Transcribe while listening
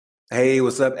Hey,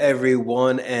 what's up,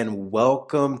 everyone, and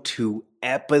welcome to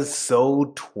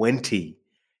episode 20.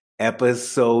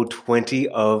 Episode 20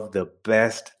 of the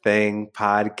Best Thing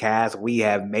podcast. We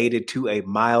have made it to a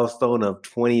milestone of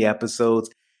 20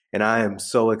 episodes, and I am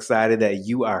so excited that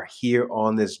you are here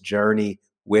on this journey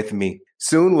with me.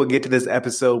 Soon we'll get to this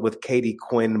episode with Katie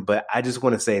Quinn, but I just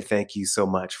want to say thank you so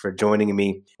much for joining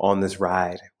me on this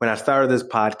ride. When I started this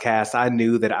podcast, I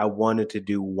knew that I wanted to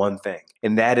do one thing,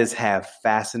 and that is have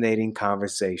fascinating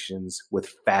conversations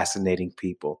with fascinating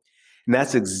people. And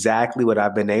that's exactly what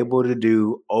I've been able to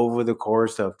do over the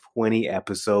course of 20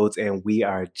 episodes, and we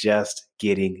are just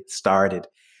getting started.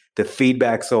 The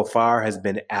feedback so far has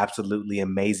been absolutely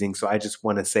amazing, so I just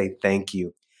want to say thank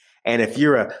you. And if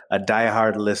you're a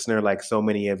diehard listener like so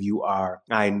many of you are,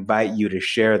 I invite you to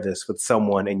share this with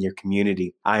someone in your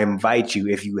community. I invite you,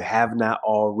 if you have not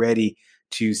already,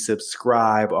 to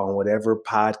subscribe on whatever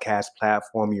podcast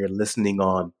platform you're listening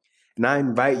on. And I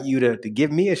invite you to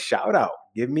give me a shout out,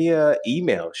 give me an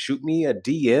email, shoot me a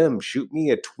DM, shoot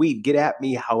me a tweet, get at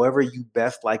me however you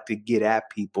best like to get at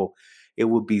people. It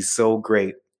would be so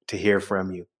great to hear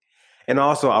from you. And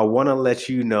also, I want to let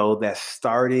you know that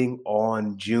starting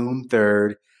on June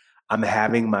 3rd, I'm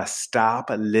having my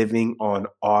Stop Living on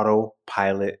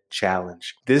Autopilot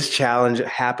challenge. This challenge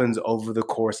happens over the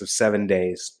course of 7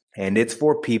 days, and it's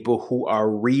for people who are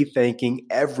rethinking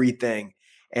everything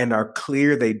and are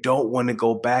clear they don't want to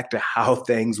go back to how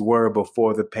things were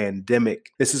before the pandemic.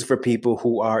 This is for people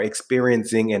who are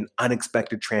experiencing an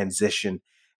unexpected transition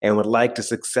and would like to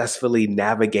successfully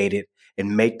navigate it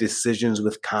and make decisions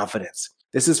with confidence.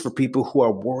 This is for people who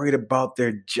are worried about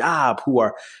their job, who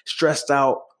are stressed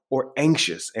out or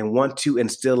anxious and want to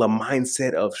instill a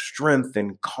mindset of strength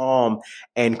and calm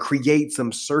and create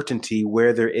some certainty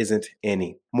where there isn't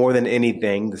any. More than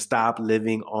anything, the Stop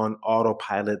Living on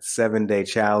Autopilot 7-day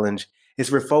challenge is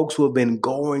for folks who have been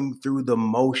going through the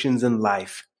motions in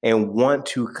life and want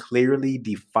to clearly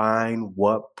define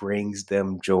what brings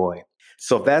them joy.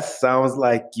 So if that sounds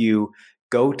like you,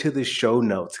 go to the show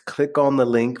notes, click on the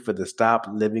link for the Stop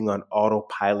Living on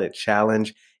Autopilot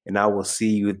challenge, and I will see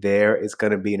you there. It's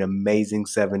going to be an amazing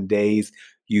 7 days.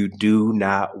 You do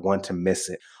not want to miss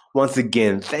it. Once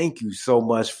again, thank you so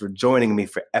much for joining me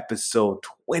for episode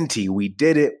 20. We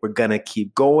did it. We're going to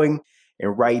keep going.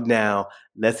 And right now,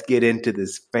 let's get into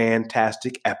this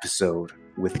fantastic episode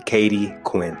with Katie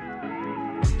Quinn.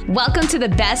 Welcome to the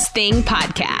Best Thing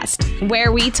podcast,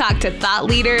 where we talk to thought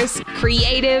leaders,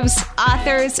 creatives,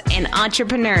 authors, and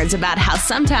entrepreneurs about how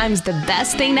sometimes the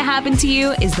best thing to happen to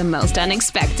you is the most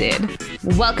unexpected.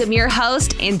 Welcome your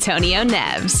host, Antonio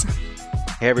Neves.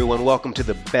 Hey everyone, welcome to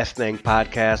the Best Thing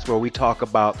podcast, where we talk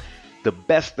about the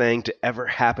best thing to ever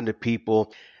happen to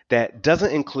people that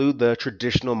doesn't include the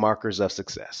traditional markers of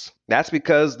success. That's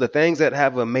because the things that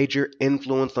have a major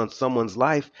influence on someone's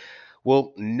life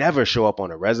will never show up on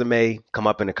a resume, come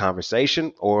up in a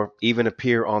conversation, or even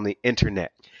appear on the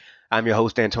internet. I'm your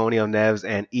host, Antonio Neves,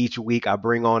 and each week I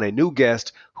bring on a new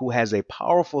guest who has a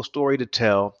powerful story to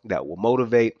tell that will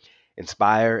motivate,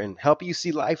 inspire, and help you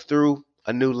see life through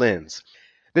a new lens.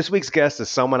 This week's guest is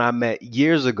someone I met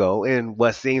years ago in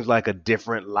what seems like a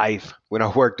different life when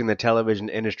I worked in the television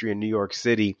industry in New York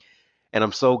City, and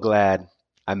I'm so glad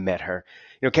I met her.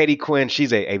 Katie Quinn,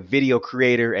 she's a video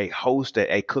creator, a host,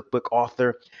 a cookbook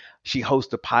author. She hosts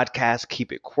the podcast,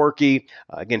 Keep It Quirky.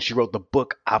 Again, she wrote the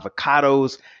book,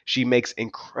 Avocados. She makes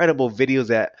incredible videos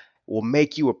that will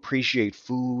make you appreciate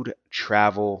food,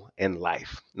 travel, and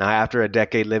life. Now, after a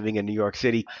decade living in New York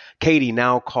City, Katie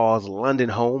now calls London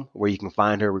home, where you can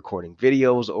find her recording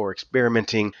videos or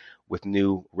experimenting with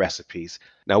new recipes.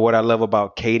 Now, what I love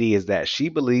about Katie is that she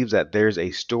believes that there's a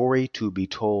story to be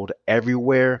told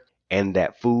everywhere and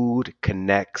that food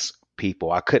connects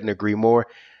people. I couldn't agree more.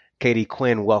 Katie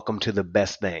Quinn, welcome to the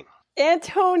Best Thing.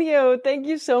 Antonio, thank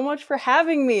you so much for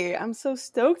having me. I'm so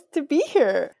stoked to be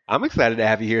here. I'm excited to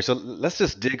have you here. So let's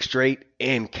just dig straight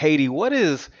in. Katie, what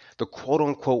is the quote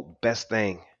unquote best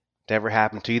thing to ever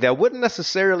happen to you that wouldn't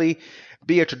necessarily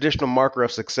be a traditional marker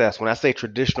of success? When I say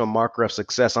traditional marker of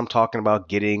success, I'm talking about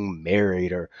getting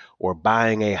married or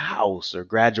buying a house or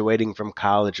graduating from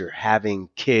college or having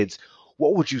kids.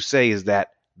 What would you say is that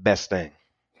best thing?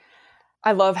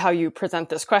 I love how you present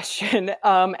this question.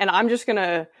 And I'm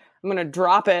going to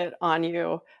drop it on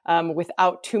you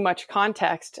without too much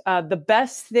context. The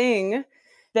best thing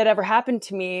that ever happened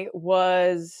to me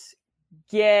was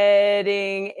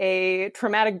getting a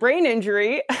traumatic brain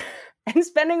injury and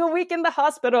spending a week in the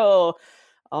hospital,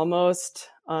 almost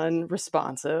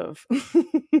unresponsive.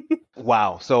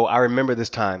 Wow. So I remember this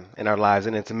time in our lives,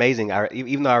 and it's amazing.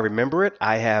 Even though I remember it,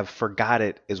 I have forgot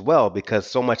it as well because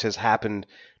so much has happened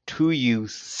to you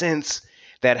since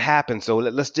that happened. So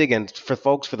let's dig in. For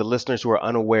the listeners who are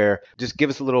unaware, just give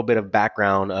us a little bit of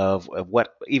background of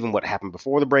what happened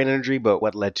before the brain injury, but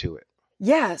what led to it.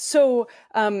 Yeah. So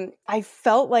I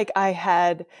felt like I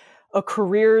had a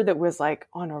career that was like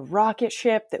on a rocket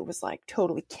ship that was like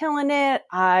totally killing it.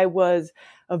 I was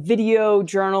a video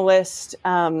journalist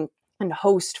and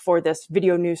host for this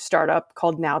video news startup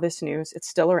called Now This News. It's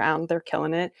still around. They're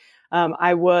killing it.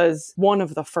 I was one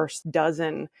of the first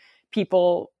dozen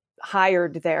people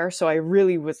hired there. So I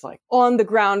really was like on the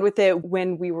ground with it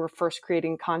when we were first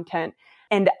creating content.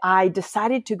 And I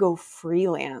decided to go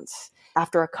freelance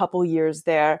after a couple years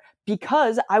there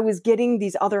because I was getting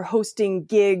these other hosting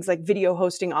gigs, like video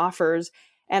hosting offers.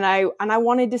 And I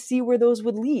wanted to see where those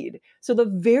would lead. So the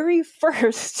very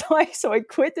first, so I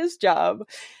quit this job.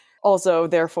 Also,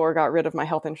 therefore, got rid of my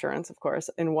health insurance, of course,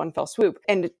 in one fell swoop.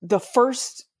 And the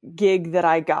first gig that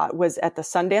I got was at the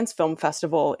Sundance Film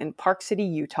Festival in Park City,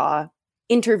 Utah,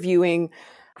 interviewing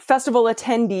festival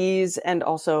attendees and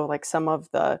also like some of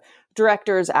the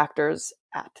directors, actors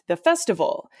at the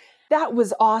festival. That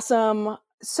was awesome.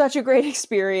 Such a great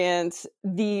experience.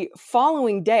 The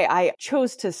following day, I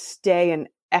chose to stay an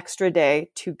extra day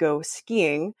to go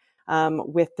skiing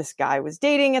with this guy I was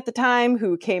dating at the time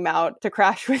who came out to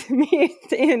crash with me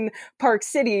in Park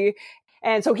City.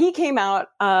 And so he came out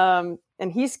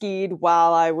and he skied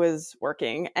while I was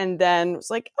working and then was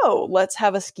like, oh, let's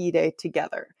have a ski day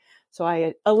together. So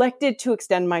I elected to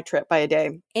extend my trip by a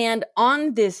day. And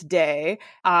on this day,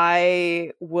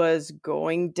 I was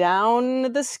going down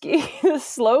the the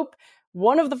slope,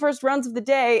 one of the first runs of the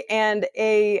day, and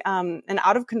an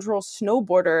out of control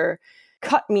snowboarder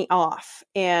cut me off.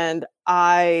 And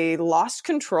I lost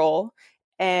control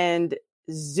and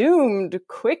zoomed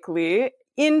quickly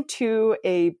into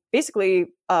basically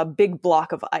a big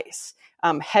block of ice,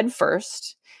 head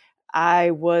first.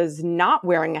 I was not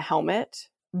wearing a helmet.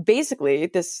 Basically,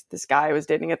 this guy I was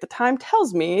dating at the time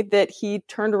tells me that he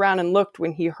turned around and looked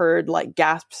when he heard like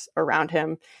gasps around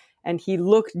him. And he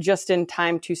looked just in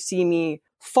time to see me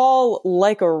fall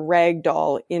like a rag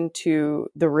doll into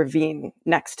the ravine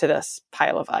next to this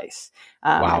pile of ice.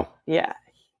 Wow. Yeah.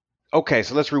 Okay,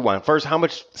 so let's rewind. First, how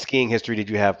much skiing history did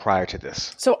you have prior to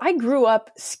this? So I grew up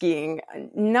skiing.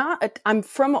 I'm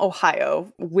from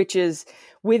Ohio, which is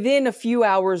within a few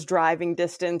hours driving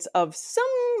distance of some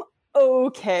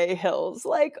okay hills.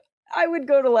 Like I would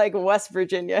go to like West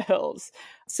Virginia hills.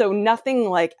 So nothing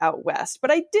like out west.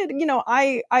 But I did,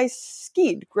 I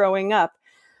skied growing up.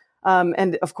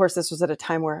 And of course, this was at a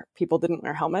time where people didn't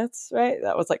wear helmets, right?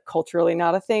 That was like culturally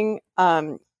not a thing.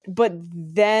 But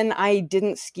then I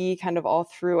didn't ski kind of all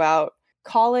throughout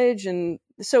college. And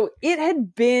so it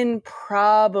had been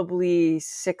probably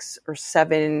 6 or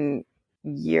 7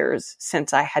 years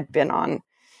since I'd been on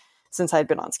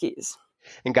skis.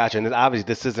 And gotcha. And obviously,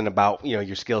 this isn't about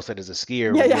your skill set as a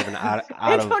skier. Yeah, when yeah. You have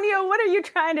an Antonio, what are you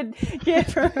trying to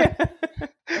get from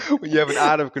when you have an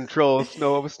out of control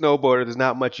snowboarder, there's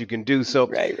not much you can do. So,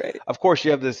 right. Of course,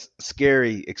 you have this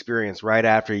scary experience right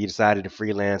after you decided to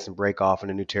freelance and break off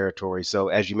into new territory. So,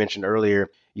 as you mentioned earlier,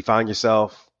 you found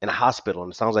yourself in a hospital,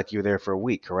 and it sounds like you were there for a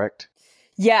week, correct?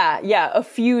 Yeah, a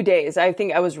few days. I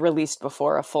think I was released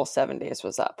before a full 7 days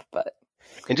was up, but.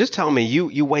 And just tell me,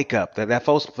 you wake up, that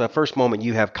first moment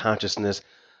you have consciousness,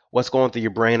 what's going through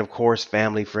your brain. Of course,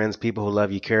 family, friends, people who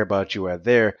love you, care about you are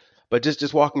there. But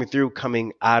just walk me through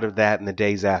coming out of that in the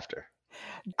days after.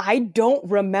 I don't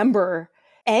remember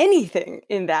anything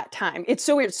in that time. It's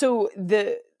so weird. So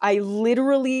I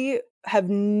literally have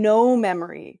no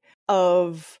memory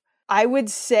of, I would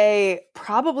say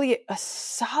probably a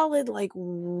solid like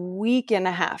week and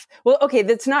a half. Well, okay,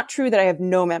 that's not true that I have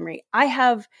no memory. I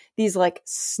have these like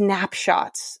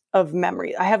snapshots of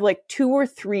memory. I have like 2 or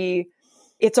 3.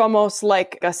 It's almost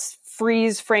like a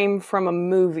freeze frame from a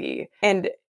movie.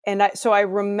 So I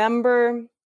remember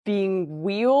being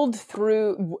wheeled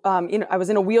through, I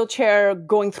was in a wheelchair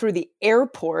going through the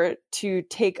airport to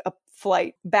take a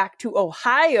flight back to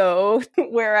Ohio,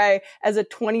 where I, as a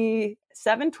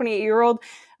 28-year-old,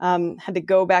 had to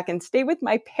go back and stay with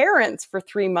my parents for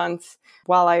 3 months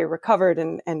while I recovered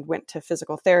and went to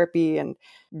physical therapy and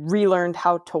relearned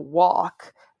how to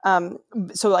walk.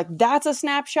 So like that's a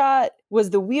snapshot, was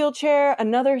the wheelchair.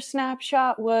 Another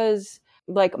snapshot was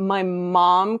like my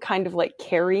mom kind of like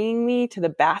carrying me to the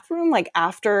bathroom, like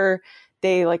after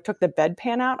they like took the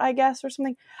bedpan out, I guess, or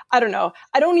something. I don't know.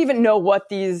 I don't even know what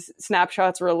these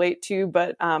snapshots relate to,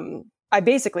 but I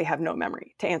basically have no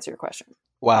memory, to answer your question.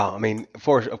 Wow. I mean,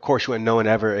 of course, when no one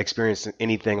ever experienced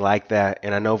anything like that.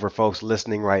 And I know for folks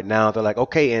listening right now, they're like,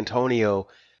 okay, Antonio,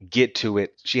 get to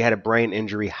it. She had a brain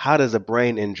injury. How does a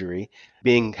brain injury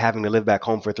having to live back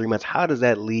home for 3 months, how does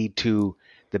that lead to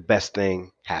the best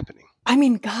thing happening? I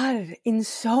mean, God, in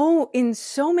so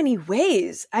many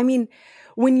ways. I mean,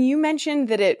 when you mentioned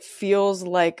that it feels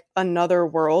like another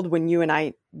world when you and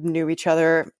I knew each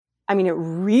other, I mean, it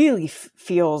really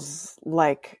feels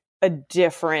like a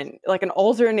different, like an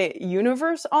alternate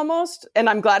universe almost. And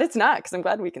I'm glad it's not, because I'm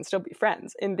glad we can still be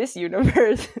friends in this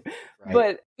universe. Right.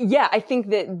 But yeah, I think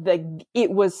that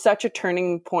it was such a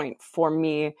turning point for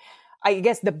me. I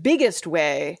guess the biggest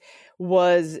way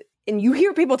was, and you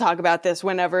hear people talk about this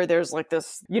whenever there's like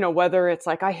this, you know, whether it's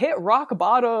like I hit rock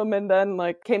bottom and then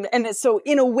like came, and so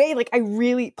in a way, like I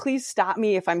really, please stop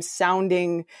me if I'm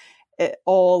sounding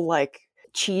all like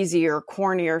cheesy or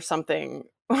corny or something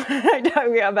when I talk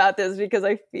about this, because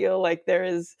I feel like there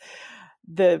is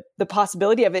the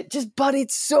possibility of it, just, but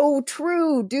it's so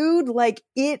true, dude. Like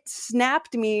it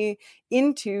snapped me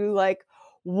into like,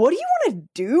 what do you want to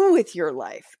do with your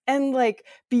life? And like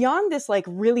beyond this like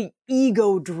really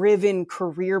ego driven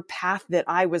career path that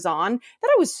I was on,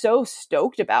 that I was so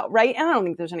stoked about, right? And I don't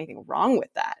think there's anything wrong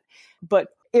with that, but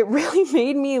it really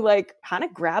made me like kind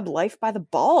of grab life by the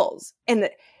balls. And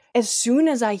as soon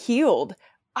as I healed,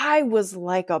 I was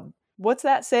like what's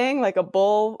that saying? Like a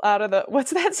bull out of the,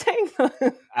 what's that saying?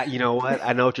 You know what?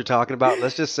 I know what you're talking about.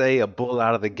 Let's just say a bull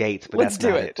out of the gates, but Let's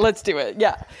that's not it. Let's do it.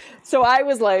 Yeah. So I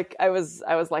was like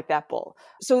that bull.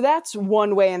 So that's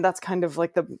one way. And that's kind of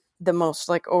like the most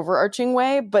like overarching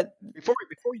way. But Before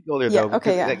you go there, yeah, though,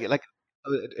 okay, because yeah. like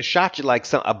a shot you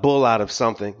like a bull out of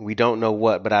something. We don't know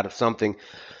what, but out of something.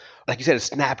 Like you said, it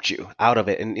snapped you out of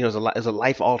it, and you know, it was a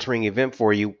life altering event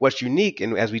for you. What's unique,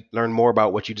 and as we learn more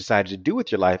about what you decided to do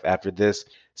with your life after this,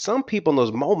 some people in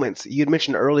those moments, you had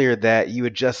mentioned earlier that you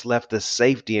had just left the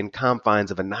safety and confines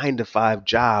of a 9 to 5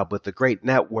 job with a great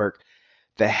network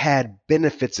that had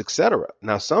benefits, etc.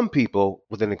 Now, some people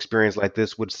with an experience like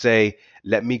this would say,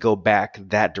 "Let me go back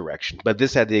that direction," but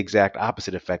this had the exact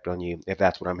opposite effect on you, if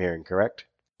that's what I'm hearing, correct?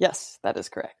 Yes, that is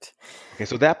correct. Okay,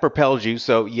 so that propels you.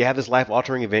 So you have this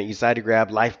life-altering event. You decide to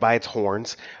grab life by its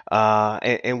horns.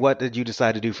 And what did you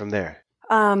decide to do from there?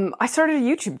 I started a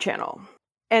YouTube channel,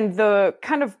 and the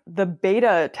kind of the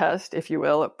beta test, if you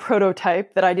will, a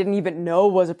prototype that I didn't even know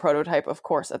was a prototype, of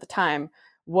course, at the time,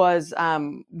 was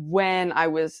when I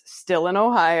was still in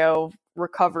Ohio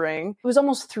recovering. It was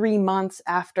almost 3 months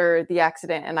after the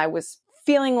accident, and I was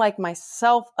feeling like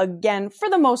myself again, for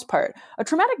the most part. A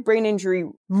traumatic brain injury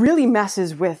really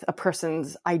messes with a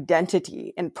person's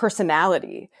identity and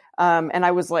personality. And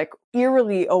I was like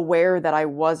eerily aware that I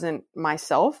wasn't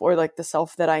myself, or like the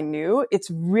self that I knew. It's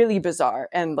really bizarre,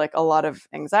 and like a lot of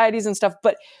anxieties and stuff.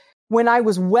 But when I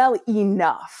was well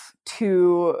enough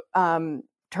to turn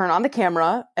on the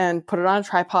camera and put it on a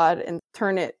tripod and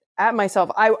turn it at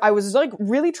myself, I was like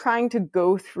really trying to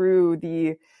go through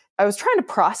I was trying to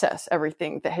process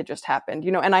everything that had just happened,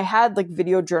 you know, and I had like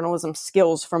video journalism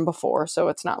skills from before. So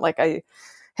it's not like I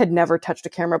had never touched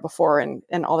a camera before and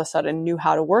all of a sudden knew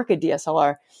how to work a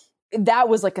DSLR. That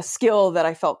was like a skill that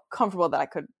I felt comfortable that I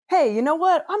could, hey, you know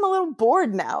what? I'm a little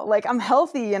bored now. Like I'm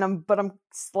healthy but I'm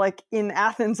like in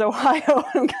Athens, Ohio.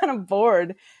 I'm kind of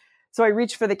bored. So I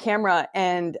reached for the camera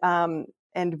and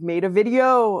made a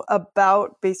video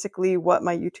about basically what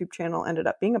my YouTube channel ended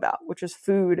up being about, which is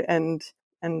food and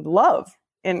love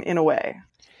in a way.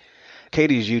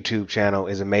 Katie's YouTube channel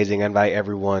is amazing. I invite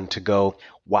everyone to go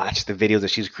watch the videos that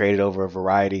she's created over a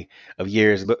variety of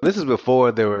years. But this is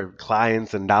before there were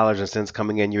clients and dollars and cents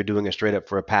coming in. You're doing it straight up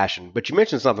for a passion. But you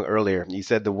mentioned something earlier. You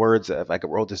said the words, if I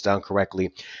wrote this down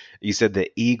correctly, you said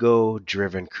the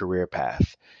ego-driven career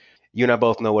path. You and I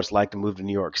both know what it's like to move to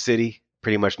New York City,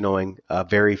 pretty much knowing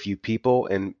very few people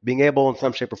and being able in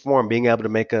some shape or form, being able to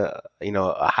make a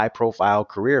high profile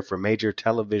career for major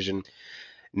television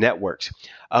networks.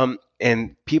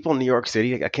 And people in New York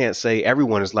City, I can't say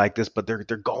everyone is like this, but they're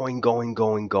going, going,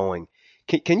 going, going.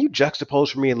 Can you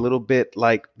juxtapose for me a little bit?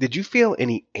 Like, did you feel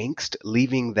any angst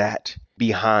leaving that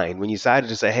behind when you decided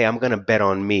to say, hey, I'm going to bet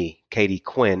on me, Katie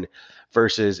Quinn,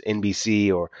 versus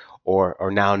NBC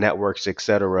or now networks,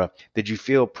 etc.? Did you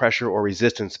feel pressure or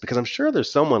resistance? Because I'm sure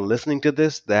there's someone listening to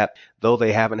this that, though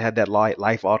they haven't had that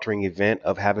life-altering event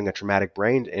of having a traumatic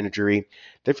brain injury,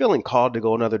 they're feeling called to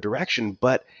go another direction.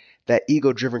 But that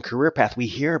ego-driven career path we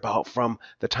hear about from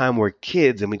the time we're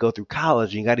kids and we go through college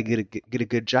and you got to get a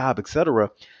good job, etc.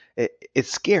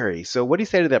 It's scary. So what do you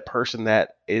say to that person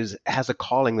that has a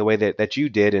calling the way that you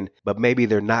did, but maybe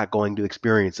they're not going to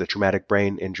experience a traumatic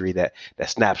brain injury that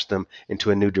snaps them into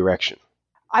a new direction?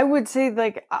 I would say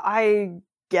like I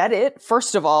get it.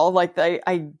 First of all, like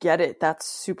I get it. That's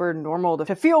super normal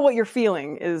to feel what you're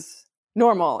feeling is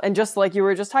normal. And just like you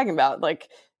were just talking about, like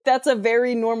That's a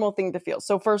very normal thing to feel.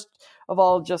 So first of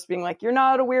all, just being like, you're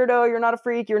not a weirdo, you're not a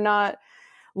freak, you're not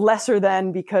lesser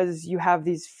than because you have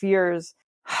these fears.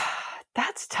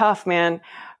 That's tough, man.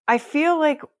 I feel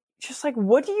like, just like,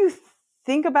 what do you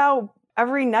think about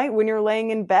every night when you're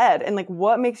laying in bed, and like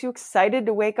what makes you excited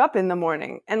to wake up in the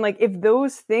morning? And like if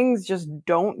those things just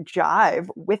don't jive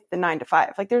with the 9 to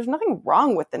 5, like there's nothing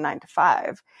wrong with the 9 to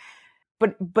 5.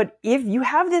 But if you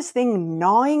have this thing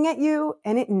gnawing at you,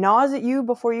 and it gnaws at you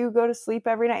before you go to sleep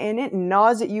every night, and it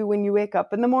gnaws at you when you wake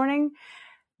up in the morning,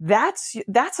 that's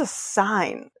a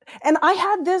sign. And I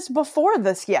had this before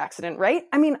the ski accident, right?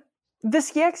 I mean, the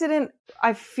ski accident,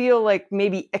 I feel like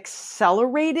maybe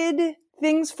accelerated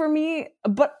things for me,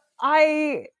 but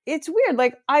it's weird.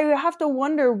 Like I have to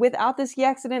wonder, without the ski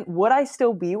accident, would I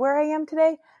still be where I am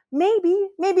today? Maybe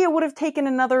it would have taken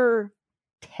another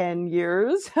 10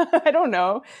 years. I don't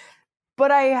know.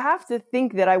 But I have to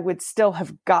think that I would still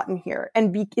have gotten here.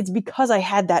 And it's because I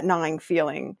had that gnawing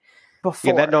feeling before.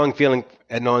 Yeah, that gnawing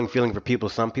feeling for people,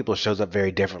 some people shows up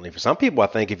very differently. For some people, I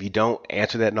think if you don't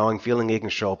answer that gnawing feeling, it can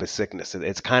show up as sickness.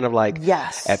 It's kind of like,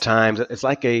 yes, at times, it's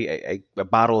like a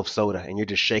bottle of soda, and you're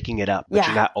just shaking it up, but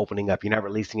you're not opening up. You're not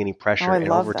releasing any pressure. And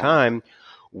over time,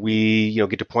 we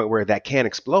get to a point where that can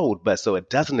explode. But so it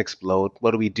doesn't explode,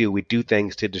 what do? We do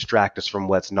things to distract us from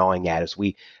what's gnawing at us.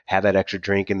 We have that extra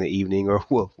drink in the evening, or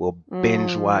we'll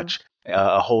binge watch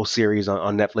a whole series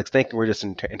on Netflix, thinking we're just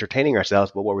entertaining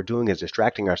ourselves, but what we're doing is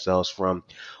distracting ourselves from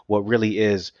what really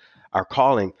is our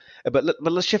calling. But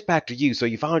let's shift back to you. So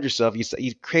you found yourself,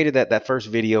 you created that first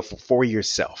video for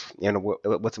yourself. And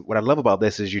what I love about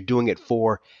this is you're doing it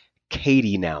for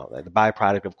Katie now. The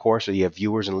byproduct, of course, so you have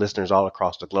viewers and listeners all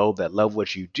across the globe that love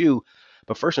what you do.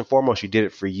 But first and foremost, you did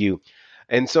it for you.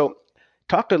 And so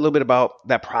talk a little bit about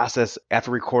that process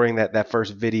after recording that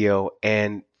first video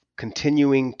and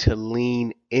continuing to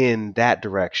lean in that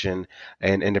direction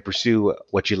and to pursue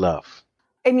what you love.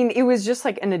 I mean, it was just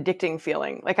like an addicting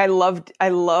feeling. Like I loved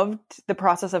the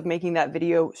process of making that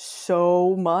video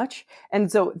so much.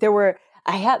 And so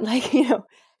I had like,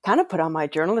 kind of put on my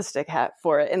journalistic hat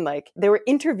for it. And like, there were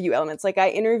interview elements. Like I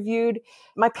interviewed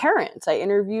my parents, I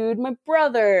interviewed my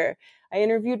brother, I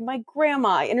interviewed my grandma,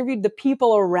 I interviewed the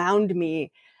people around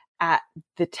me at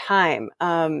the time.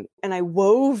 And I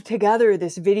wove together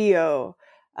this video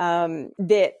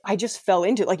that I just fell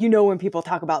into. Like, when people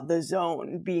talk about the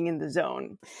zone, being in the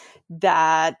zone,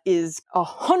 that is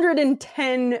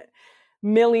 110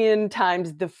 million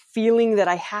times the feeling that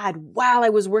I had while I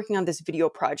was working on this video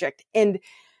project. And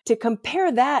to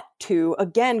compare that to,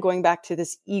 again, going back to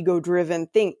this ego-driven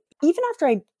thing, even after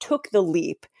I took the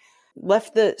leap,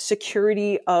 left the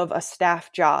security of a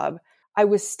staff job, I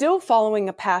was still following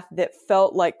a path that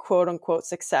felt like quote unquote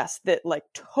success, that like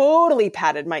totally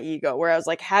patted my ego, where I was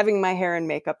like having my hair and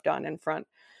makeup done in front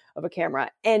of a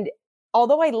camera. And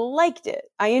although I liked it,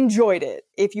 I enjoyed it.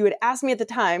 If you had asked me at the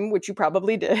time, which you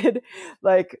probably did,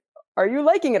 like, are you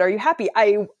liking it? Are you happy?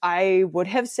 I would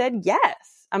have said yes.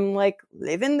 I'm like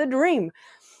living the dream.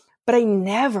 But I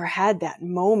never had that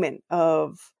moment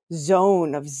of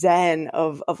zone, of zen,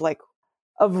 of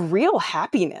real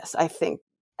happiness, I think.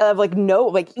 Of like, no,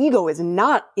 like ego is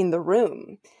not in the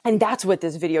room. And that's what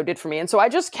this video did for me. And so I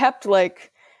just kept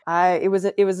like,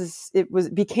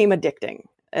 it became addicting.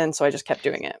 And so I just kept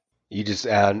doing it. You just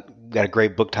got a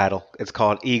great book title. It's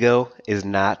called Ego is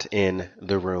Not in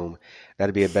the Room.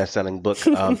 That'd be a best-selling book.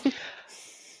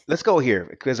 Let's go here,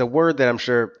 because a word that I'm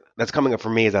sure that's coming up for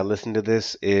me as I listen to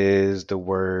this is the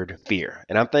word fear.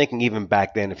 And I'm thinking even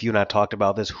back then, if you and I talked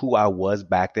about this, who I was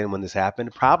back then when this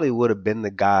happened, probably would have been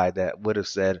the guy that would have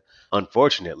said,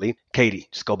 unfortunately, Katie,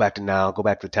 just go back to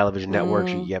the television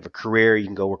networks. You have a career. You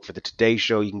can go work for the Today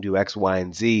Show. You can do X, Y,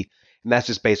 and Z. And that's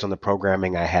just based on the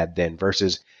programming I had then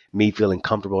versus me feeling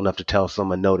comfortable enough to tell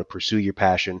someone no to pursue your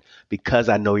passion because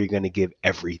I know you're going to give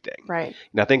everything. Right.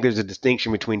 And I think there's a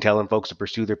distinction between telling folks to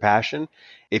pursue their passion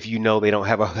if you know they don't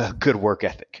have a good work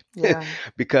ethic. Yeah.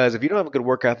 Because if you don't have a good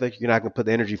work ethic, you're not going to put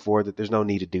the energy forward. That there's no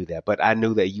need to do that. But I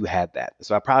knew that you had that.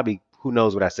 So I probably, who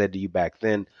knows what I said to you back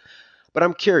then. But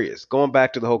I'm curious, going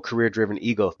back to the whole career-driven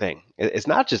ego thing, it's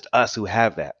not just us who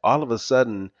have that. All of a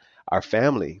sudden, our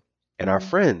family and our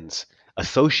friends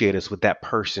associate us with that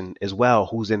person as well,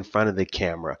 who's in front of the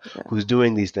camera, who's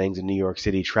doing these things in New York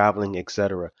City, traveling,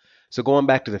 etc. So going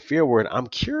back to the fear word, I'm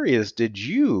curious, did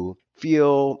you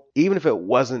feel, even if it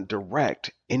wasn't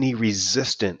direct, any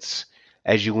resistance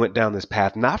as you went down this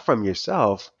path, not from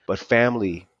yourself, but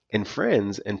family and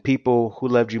friends and people who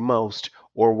loved you most,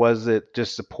 or was it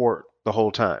just support the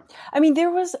whole time? I mean,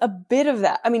 there was a bit of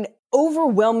that. I mean,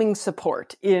 overwhelming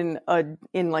support in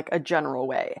like a general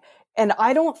way. And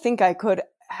I don't think I could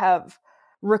have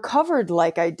recovered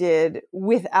like I did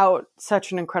without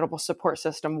such an incredible support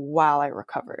system while I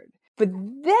recovered. But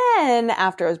then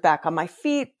after I was back on my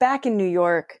feet, back in New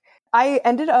York, I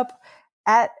ended up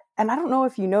and I don't know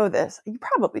if you know this, you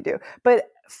probably do,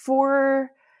 but for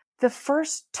the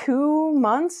first 2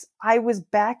 months I was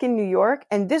back in New York,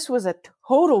 and this was a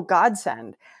total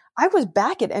godsend. I was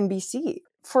back at NBC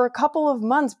for a couple of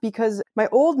months because my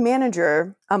old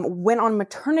manager went on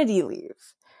maternity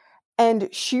leave, and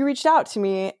she reached out to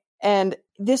me, and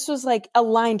this was like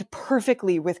aligned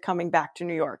perfectly with coming back to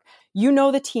New York. You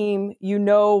know the team, you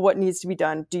know what needs to be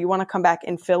done. Do you want to come back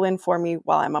and fill in for me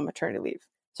while I'm on maternity leave?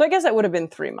 So I guess that would have been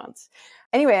 3 months.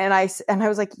 Anyway, and I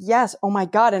was like, yes, oh my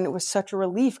God. And it was such a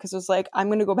relief because it was like, I'm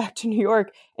going to go back to New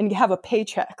York and have a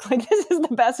paycheck. Like, this is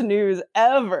the best news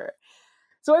ever.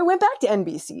 So I went back to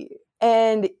NBC,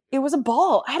 and it was a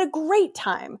ball. I had a great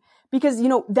time because,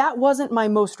 that wasn't my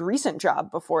most recent job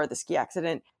before the ski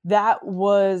accident. That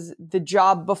was the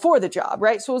job before the job,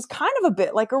 right? So it was kind of a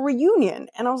bit like a reunion.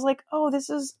 And I was like, oh, this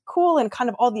is cool. And kind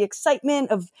of all the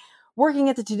excitement of working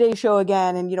at the Today Show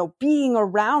again and, being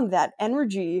around that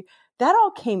energy, that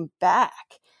all came back.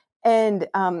 And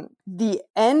the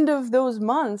end of those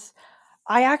months,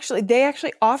 they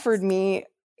actually offered me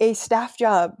a staff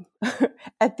job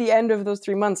at the end of those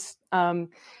 3 months. And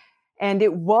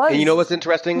it was... And you know what's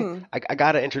interesting? I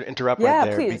got to interrupt right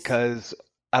there, please. Because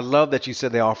I love that you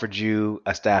said they offered you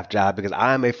a staff job, because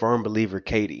I'm a firm believer,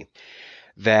 Katie,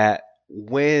 that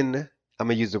when... I'm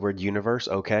going to use the word universe,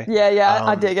 okay? Yeah,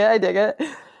 I dig it.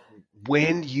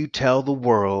 When you tell the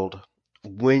world,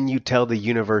 when you tell the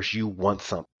universe you want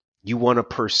something, you want to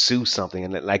pursue something,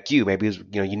 and like you, maybe it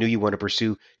was, you knew you want to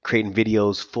pursue creating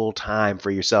videos full time for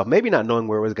yourself, maybe not knowing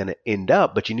where it was going to end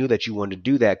up, but you knew that you wanted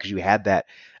to do that because you had that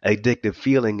addictive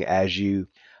feeling, as you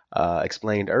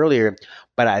explained earlier.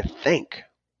 But I think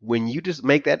when you just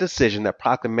make that decision, that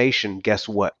proclamation, guess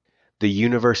what? The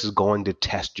universe is going to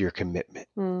test your commitment.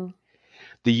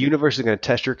 The universe is going to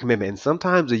test your commitment. And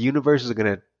sometimes the universe is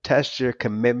going to test your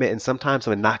commitment in sometimes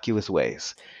some innocuous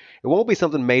ways. It won't be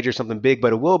something major, something big,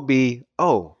 but it will be,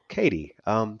 oh, Katie,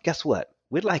 guess what?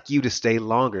 We'd like you to stay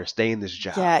longer, stay in this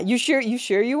job. Yeah, you sure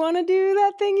you want to do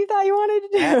that thing you thought you wanted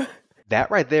to do? That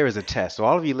right there is a test. So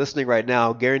all of you listening right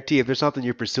now, guarantee if there's something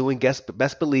you're pursuing,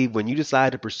 best believe when you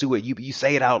decide to pursue it, you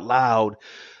say it out loud.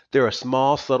 There are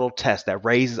small, subtle tests that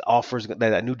raises offers,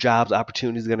 that new jobs,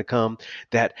 opportunities are going to come,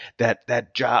 that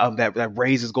job, that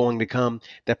raise is going to come.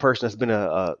 That person that's been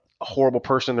a horrible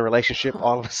person in the relationship,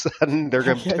 all of a sudden they're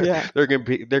going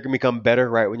to become better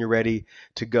right when you're ready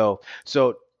to go.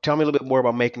 So tell me a little bit more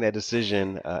about making that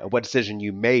decision, what decision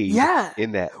you made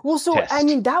in that test. I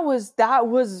mean, that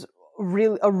was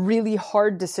really a really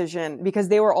hard decision because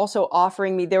they were also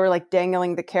offering me, they were like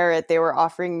dangling the carrot. They were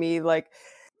offering me like,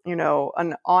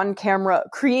 an on-camera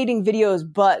creating videos,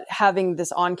 but having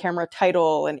this on-camera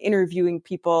title and interviewing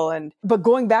people. But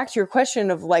going back to your question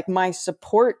of like my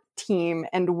support team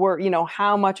and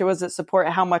how much was it support?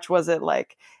 How much was it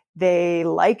like, they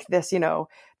like this, the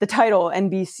title,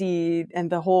 NBC,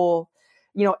 and the whole,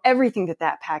 everything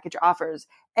that package offers.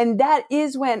 And that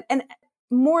is when, and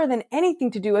more than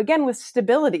anything to do again with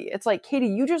stability. It's like, Katie,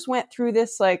 you just went through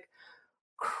this like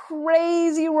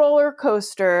crazy roller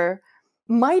coaster.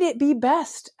 Might it be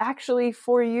best actually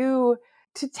for you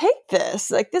to take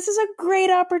this? Like, this is a great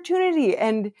opportunity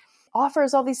and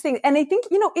offers all these things. And I think,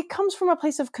 it comes from a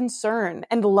place of concern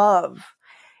and love.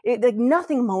 Like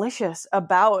nothing malicious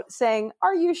about saying,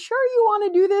 are you sure you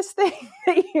want to do this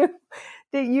thing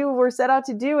that you were set out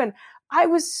to do? And I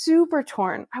was super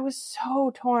torn. I was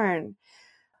so torn.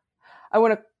 I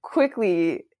want to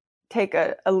quickly take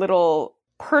a little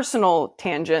personal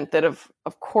tangent that of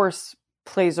course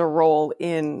plays a role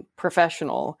in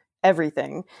professional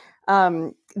everything.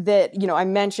 That, I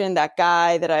mentioned that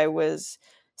guy that I was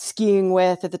skiing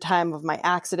with at the time of my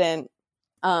accident.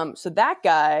 So that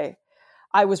guy,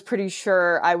 I was pretty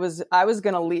sure I was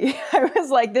going to leave. I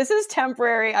was like, this is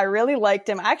temporary. I really liked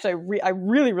him. Actually, I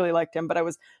really, really liked him, but I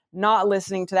was not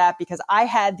listening to that because I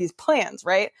had these plans,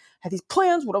 right? I had these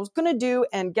plans, what I was going to do.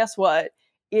 And guess what?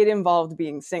 It involved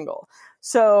being single.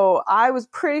 So I was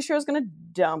pretty sure I was going to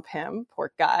dump him,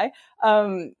 poor guy.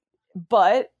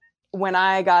 But when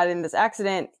I got in this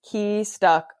accident, he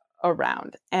stuck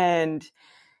around and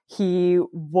he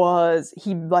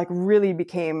like really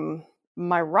became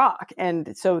my rock.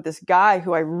 And so this guy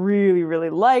who I really, really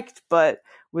liked, but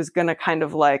was going to kind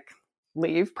of like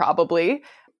leave probably,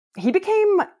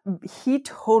 he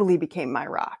totally became my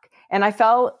rock. And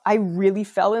I really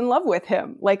fell in love with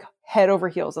him, like head over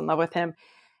heels in love with him.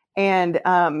 And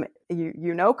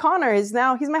Connor is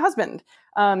now, he's my husband.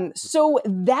 So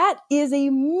that is a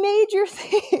major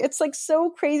thing. It's like so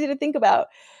crazy to think about.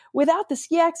 Without the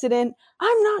ski accident,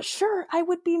 I'm not sure I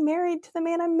would be married to the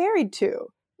man I'm married to,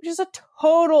 which is a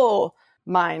total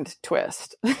mind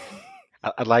twist.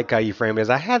 I like how you frame it as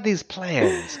I had these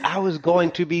plans. I was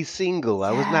going to be single.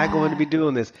 I was not going to be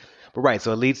doing this. But right,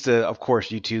 so it leads to, of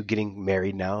course, you two getting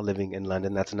married now, living in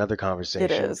London. That's another conversation.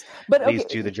 It is. But leads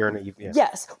to the journey.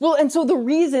 Yes. Well, and so the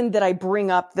reason that I bring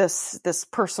up this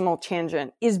personal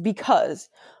tangent is because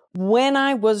when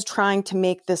I was trying to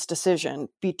make this decision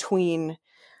between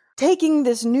taking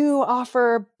this new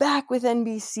offer back with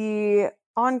NBC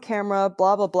on camera,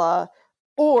 blah, blah, blah,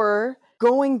 or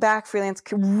going back freelance,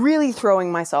 really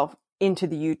throwing myself into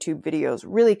the YouTube videos,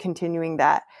 really continuing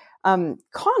that.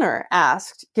 Connor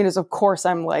asked, because of course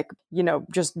I'm like,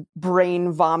 just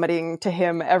brain vomiting to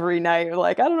him every night,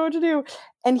 like, I don't know what to do.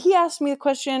 And he asked me the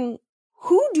question,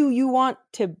 who do you want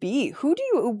to be?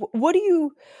 What do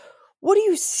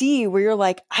you see where you're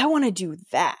like, I want to do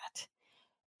that?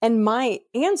 And my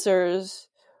answers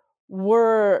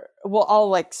were, well, I'll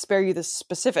like spare you the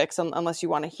specifics unless you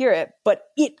want to hear it, but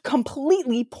it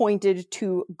completely pointed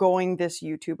to going this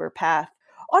YouTuber path.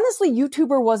 Honestly,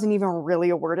 YouTuber wasn't even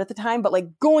really a word at the time, but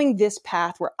like going this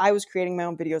path where I was creating my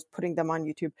own videos, putting them on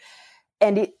YouTube.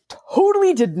 And it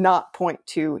totally did not point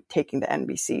to taking the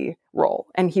NBC role.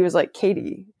 And he was like,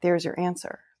 Katie, there's your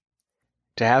answer.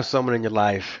 To have someone in your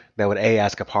life that would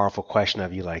ask a powerful question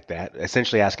of you like that,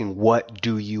 essentially asking, what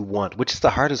do you want? Which is the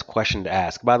hardest question to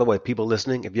ask. By the way, people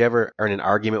listening, if you ever are in an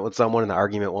argument with someone and the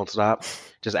argument won't stop,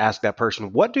 just ask that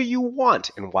person, what do you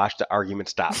want? And watch the argument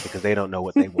stop because they don't know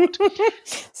what they want.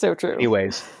 So true.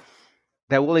 Anyways,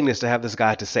 that willingness to have this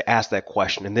guy to ask that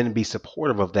question and then be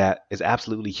supportive of that is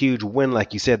absolutely huge. When,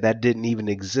 like you said, that didn't even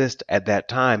exist at that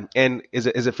time. And is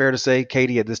it fair to say,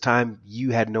 Katie, at this time,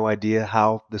 you had no idea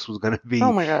how this was going to be?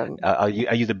 Oh my God. I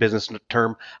use the business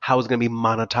term. How is it going to be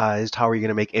monetized? How are you going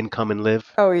to make income and live?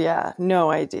 Oh yeah.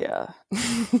 No idea.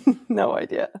 No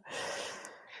idea.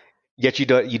 Yet you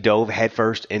dove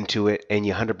headfirst into it and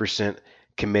you 100%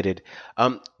 committed.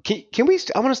 Can we,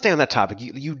 I want to stay on that topic.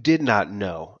 You did not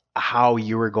know how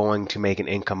you were going to make an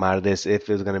income out of this, if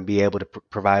it was going to be able to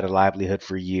provide a livelihood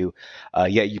for you.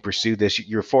 Yet you pursued this.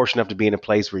 You're fortunate enough to be in a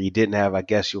place where you didn't have, I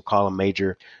guess you'll call them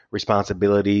major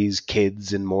responsibilities,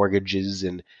 kids and mortgages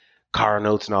and car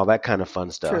notes and all that kind of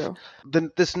fun stuff.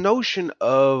 This notion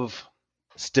of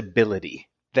stability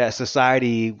that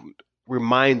society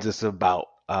reminds us about,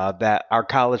 that our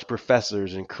college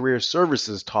professors and career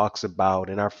services talks about,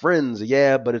 and our friends,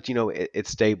 but it's,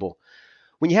 it's stable.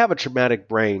 When you have a traumatic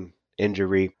brain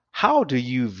injury, how do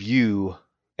you view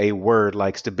a word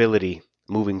like stability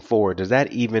moving forward? Does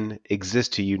that even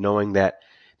exist to you, knowing that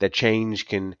things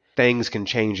can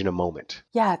change in a moment?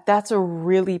 Yeah, that's a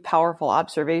really powerful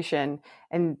observation.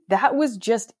 And that was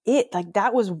just it. Like,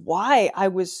 that was why I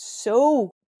was so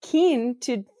keen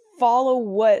to follow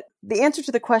what the answer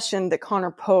to the question that Connor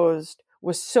posed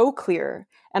was so clear.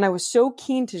 And I was so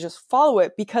keen to just follow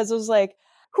it because it was like,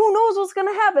 who knows what's going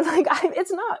to happen? Like,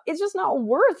 it's just not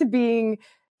worth being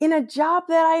in a job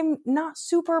that I'm not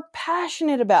super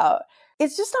passionate about.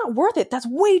 It's just not worth it. That's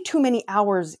way too many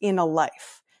hours in a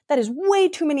life. That is way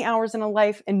too many hours in a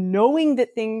life. And knowing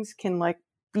that things can like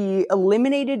be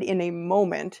eliminated in a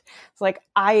moment, it's like,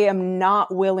 I am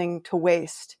not willing to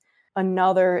waste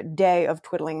another day of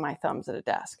twiddling my thumbs at a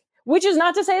desk, which is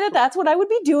not to say that that's what I would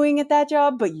be doing at that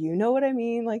job, but you know what I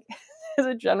mean? Like, as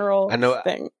a general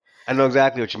thing. I know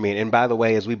exactly what you mean. And by the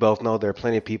way, as we both know, there are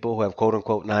plenty of people who have quote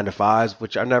unquote 9-to-5s,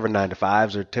 which are never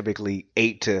 9-to-5s, are typically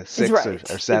 8 to 6 or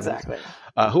 7, exactly.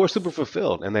 Who are super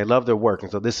fulfilled and they love their work.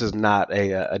 And so this is not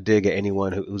a dig at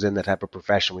anyone who's in that type of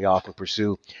profession. We often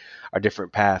pursue our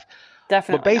different path.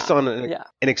 Definitely. But based on an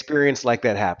experience like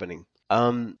that happening,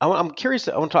 I'm curious.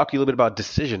 I want to talk to you a little bit about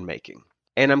decision making.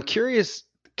 And I'm curious,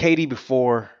 Katie,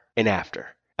 before and after,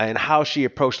 and how she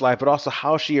approached life, but also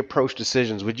how she approached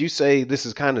decisions. Would you say this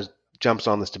is kind of jumps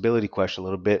on the stability question a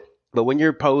little bit, but when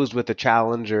you're posed with a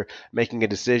challenge or making a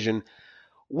decision,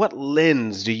 what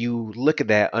lens do you look at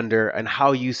that under and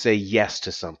how you say yes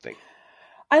to something?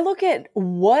 I look at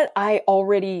what I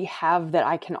already have that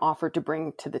I can offer to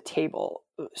bring to the table.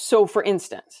 So for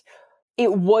instance,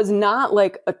 it was not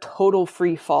like a total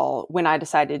free fall when I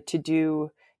decided to do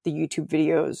the YouTube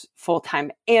videos full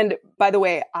time. And by the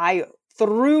way, I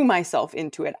threw myself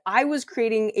into it. I was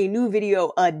creating a new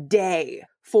video a day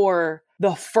for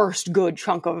the first good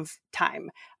chunk of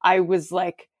time. I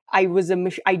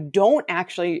don't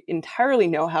actually entirely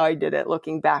know how I did it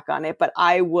looking back on it, but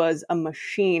I was a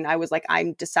machine. I was like,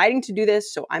 I'm deciding to do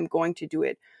this, so I'm going to do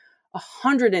it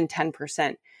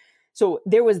 110%. So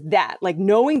there was that, like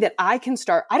knowing that I can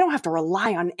start, I don't have to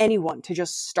rely on anyone to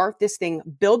just start this thing,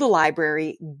 build a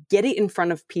library, get it in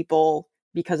front of people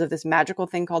because of this magical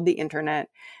thing called the internet.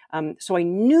 So I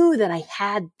knew that I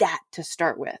had that to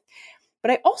start with.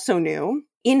 But I also knew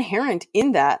inherent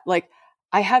in that, like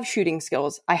I have shooting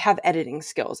skills, I have editing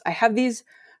skills, I have these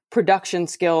production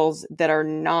skills that are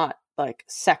not like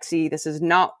sexy. This is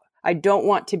not, I don't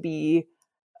want to be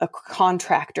a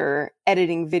contractor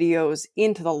editing videos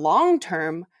into the long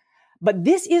term, but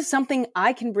this is something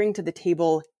I can bring to the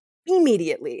table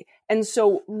immediately. And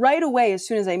so right away, as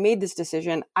soon as I made this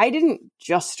decision, I didn't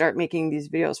just start making these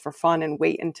videos for fun and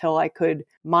wait until I could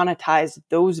monetize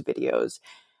those videos.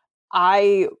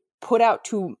 I put out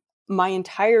to my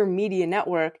entire media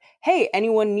network, hey,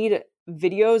 anyone need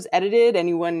videos edited?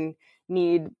 Anyone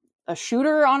need a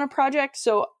shooter on a project?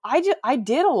 So I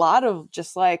did a lot of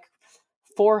just like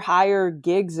for hire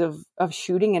gigs of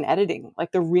shooting and editing,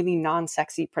 like the really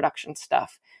non-sexy production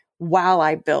stuff, while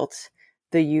I built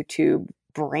the YouTube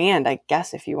brand, I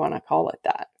guess, if you want to call it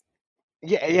that.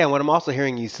 Yeah. What I'm also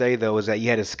hearing you say though is that you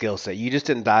had a skill set. You just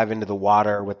didn't dive into the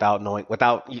water without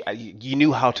you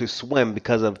knew how to swim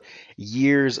because of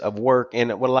years of work.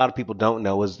 And what a lot of people don't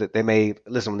know is that they may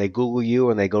listen when they Google you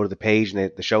and they go to the page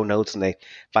and the show notes and they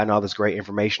find all this great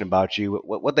information about you.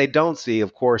 What they don't see,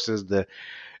 of course, is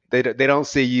they don't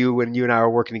see you when you and I are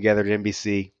working together at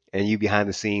NBC and you behind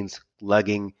the scenes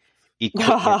lugging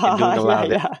equipment and doing a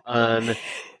lot of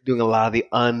doing a lot of the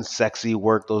unsexy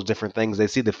work, those different things. They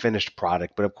see the finished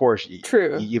product, but of course,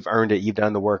 True. You've earned it. You've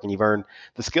done the work, and you've earned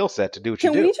the skill set to do what you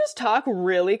Can do. we just talk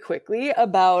really quickly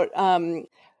about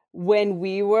when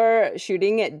we were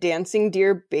shooting at Dancing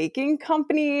Deer Baking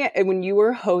Company and when you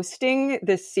were hosting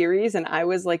this series and I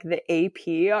was like the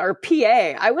AP or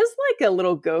PA? I was like a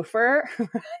little gopher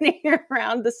running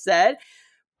around the set.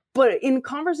 But in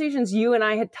conversations you and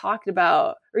I had talked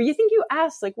about, or you think you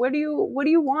asked, like, what do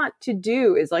you want to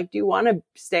do? Is like, do you want to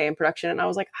stay in production? And I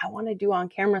was like, I want to do on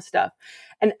camera stuff.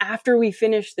 And after we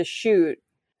finished the shoot,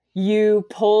 you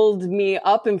pulled me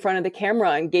up in front of the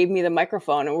camera and gave me the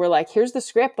microphone. And we're like, here's the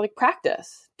script, like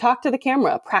practice, talk to the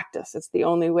camera, practice. It's the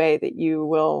only way that you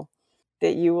will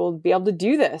be able to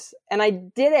do this. And I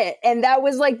did it. And that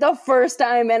was like the first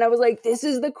time. And I was like, this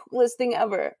is the coolest thing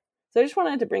ever. So I just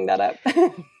wanted to bring that up.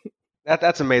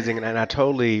 That's amazing, and I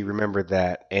totally remember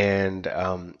that, and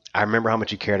I remember how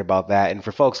much you cared about that. And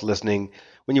for folks listening,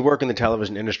 when you work in the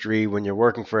television industry, when you're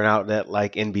working for an outlet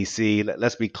like NBC,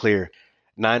 let's be clear: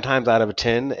 9 times out of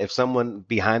 10, if someone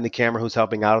behind the camera who's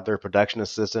helping out, if they're a production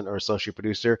assistant or associate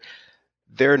producer,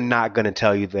 they're not going to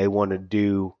tell you they want to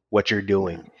do what you're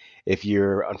doing if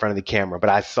you're in front of the camera.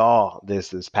 But I saw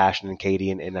this passion in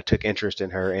Katie, and I took interest in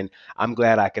her, and I'm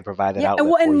glad I could provide that outlet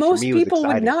for and you. most For me, people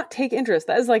would not take interest.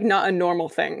 That is like not a normal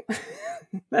thing.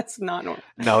 That's not normal.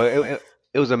 No,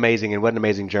 it was amazing, and what an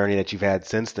amazing journey that you've had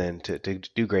since then to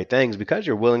do great things because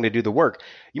you're willing to do the work.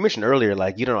 You mentioned earlier,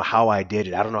 like, you don't know how I did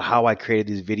it. I don't know how I created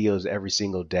these videos every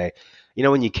single day. You know,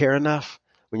 when you care enough,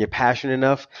 when you're passionate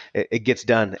enough, it gets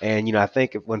done. And, you know, I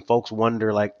think when folks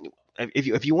wonder, like,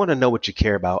 if you want to know what you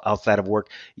care about outside of work,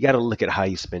 you got to look at how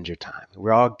you spend your time.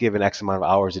 We're all given X amount of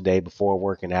hours a day before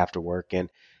work and after work. And,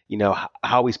 you know,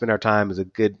 how we spend our time is a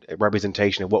good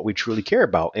representation of what we truly care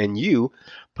about. And you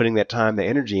putting that time, the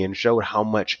energy in showed how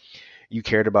much you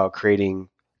cared about creating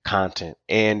content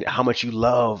and how much you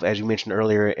love, as you mentioned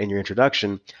earlier in your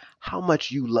introduction, how much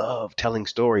you love telling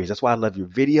stories. That's why I love your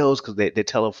videos, because they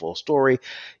tell a full story.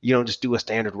 You don't just do a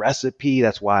standard recipe.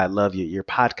 That's why I love your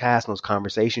podcast and those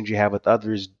conversations you have with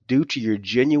others due to your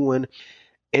genuine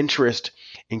interest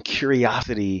and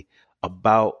curiosity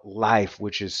about life,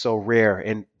 which is so rare.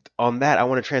 And on that, I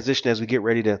want to transition as we get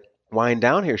ready to wind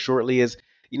down here shortly is,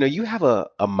 you know, you have a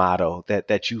motto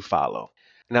that you follow.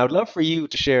 And I would love for you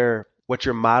to share what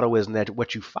your motto is and that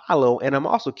what you follow. And I'm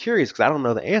also curious, because I don't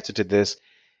know the answer to this,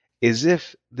 is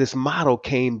if this motto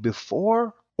came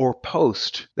before or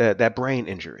post that brain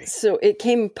injury. So it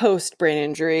came post brain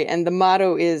injury, and the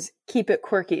motto is keep it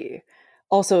quirky.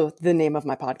 Also the name of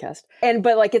my podcast.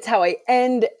 But like, it's how I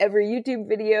end every YouTube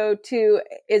video too.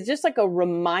 It's just like a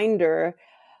reminder,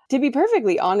 to be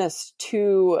perfectly honest,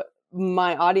 to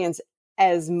my audience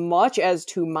as much as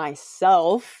to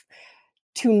myself,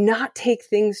 to not take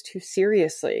things too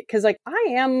seriously. Cause like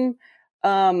I am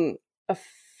a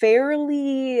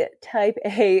fairly type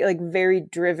A, like very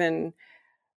driven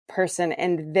person.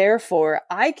 And therefore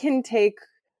I can take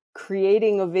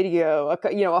creating a video,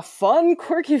 a fun,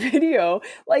 quirky video,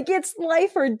 like it's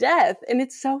life or death. And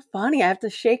it's so funny. I have to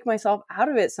shake myself out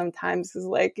of it sometimes. It's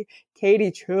like,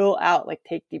 Katie, chill out, like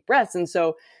take deep breaths. And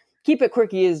so keep it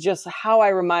quirky is just how I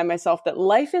remind myself that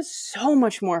life is so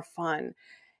much more fun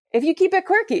if you keep it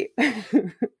quirky.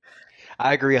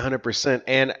 I agree 100%.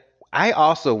 And I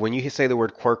also, when you say the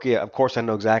word quirky, of course, I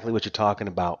know exactly what you're talking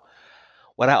about.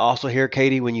 What I also hear,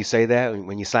 Katie, when you say that,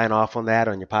 when you sign off on that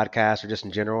on your podcast or just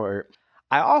in general, or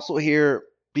I also hear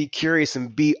be curious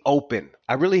and be open.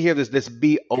 I really hear this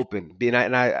be open.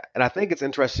 And I think it's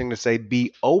interesting to say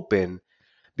be open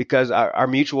because our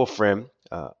mutual friend,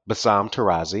 Bassam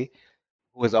Tarazi,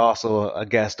 who is also a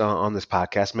guest on this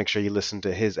podcast, make sure you listen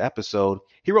to his episode.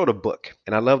 He wrote a book,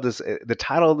 and I love this. The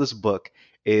title of this book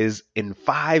is In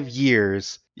 5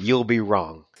 Years, You'll Be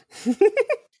Wrong.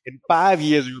 In 5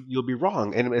 years, you'll be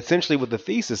wrong. And essentially what the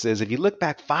thesis is, if you look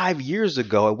back 5 years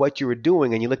ago at what you were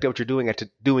doing and you looked at what you're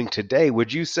doing today,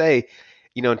 would you say,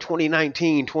 in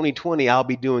 2019, 2020, I'll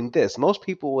be doing this? Most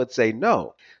people would say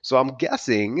no. So I'm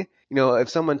guessing, if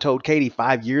someone told Katie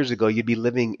 5 years ago you'd be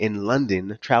living in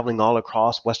London, traveling all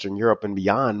across Western Europe and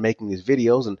beyond, making these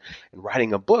videos and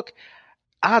writing a book,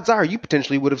 odds are you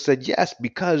potentially would have said yes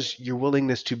because your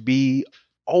willingness to be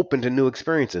open to new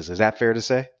experiences. Is that fair to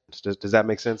say? Does that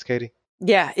make sense, Katie?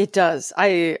 Yeah, it does.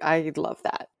 I love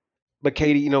that. But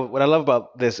Katie, what I love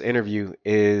about this interview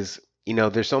is,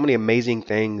 there's so many amazing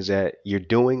things that you're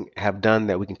doing, have done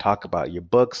that we can talk about. Your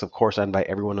books, of course, I invite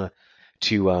everyone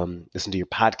to listen to your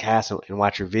podcast and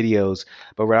watch your videos.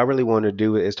 But what I really want to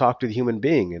do is talk to the human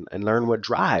being and learn what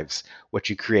drives what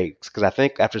you create. Because I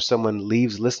think after someone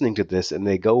leaves listening to this and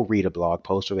they go read a blog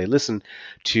post or they listen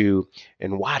to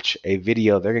and watch a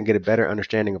video, they're going to get a better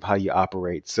understanding of how you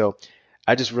operate. So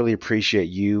I just really appreciate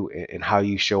you and how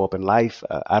you show up in life.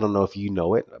 I don't know if you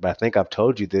know it, but I think I've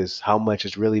told you this, how much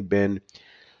it's really been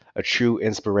a true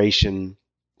inspiration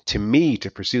to me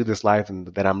to pursue this life and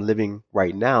that I'm living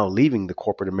right now, leaving the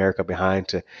corporate America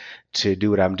behind to do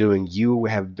what I'm doing. You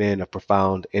have been a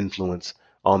profound influence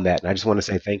on that. And I just want to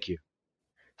say thank you.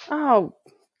 Oh,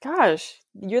 gosh,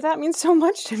 that means so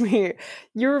much to me.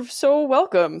 You're so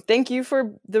welcome. Thank you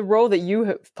for the role that you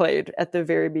have played at the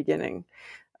very beginning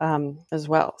as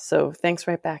well. So thanks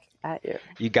right back at you.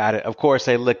 You got it. Of course,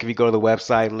 hey, look, if you go to the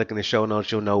website and look in the show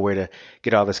notes, you'll know where to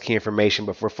get all this key information.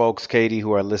 But for folks, Katie,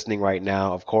 who are listening right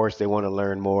now, of course, they want to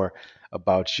learn more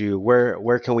about you.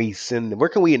 Where can we send them? Where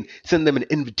can we send them an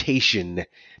invitation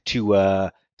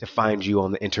to find you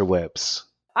on the interwebs?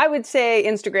 I would say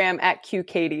Instagram at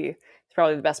QKatie is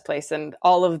probably the best place, and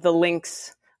all of the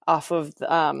links off of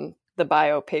the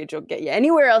bio page will get you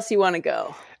anywhere else you want to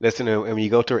go. Listen, and when you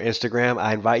go to her Instagram,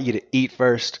 I invite you to eat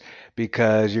first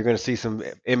because you're going to see some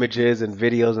images and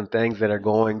videos and things that are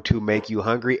going to make you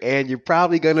hungry. And you're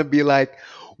probably going to be like,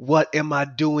 what am I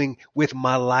doing with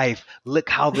my life? Look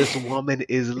how this woman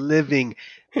is living.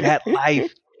 That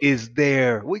life is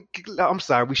there. I'm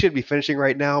sorry, we should be finishing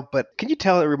right now, but can you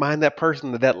remind that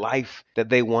person that life that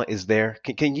they want is there?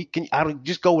 Can you I don't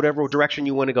just go whatever direction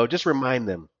you want to go. Just remind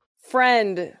them.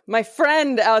 My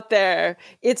friend out there,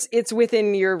 it's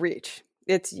within your reach.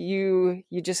 It's you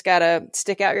just gotta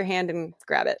stick out your hand and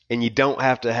grab it. And you don't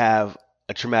have to have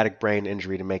a traumatic brain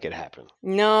injury to make it happen.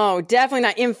 No, definitely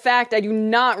not. In fact, I do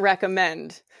not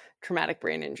recommend traumatic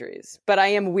brain injuries, but I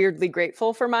am weirdly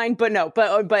grateful for mine. But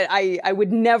I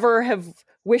would never have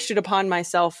wished it upon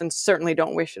myself, and certainly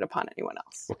don't wish it upon anyone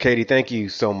else. Well, Katie, thank you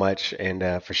so much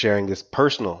and for sharing this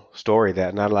personal story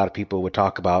that not a lot of people would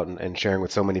talk about and sharing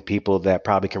with so many people that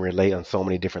probably can relate on so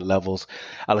many different levels.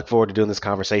 I look forward to doing this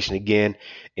conversation again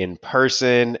in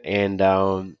person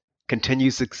and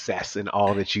continued success in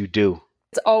all that you do.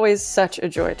 It's always such a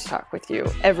joy to talk with you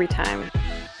every time.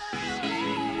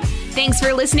 Thanks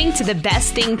for listening to the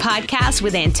Best Thing podcast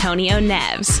with Antonio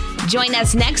Neves. Join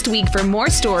us next week for more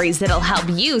stories that'll help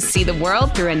you see the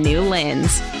world through a new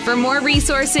lens. For more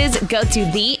resources, go to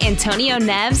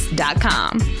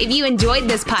theantonioneves.com. If you enjoyed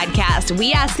this podcast,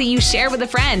 we ask that you share with a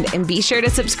friend and be sure to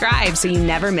subscribe so you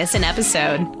never miss an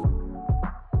episode.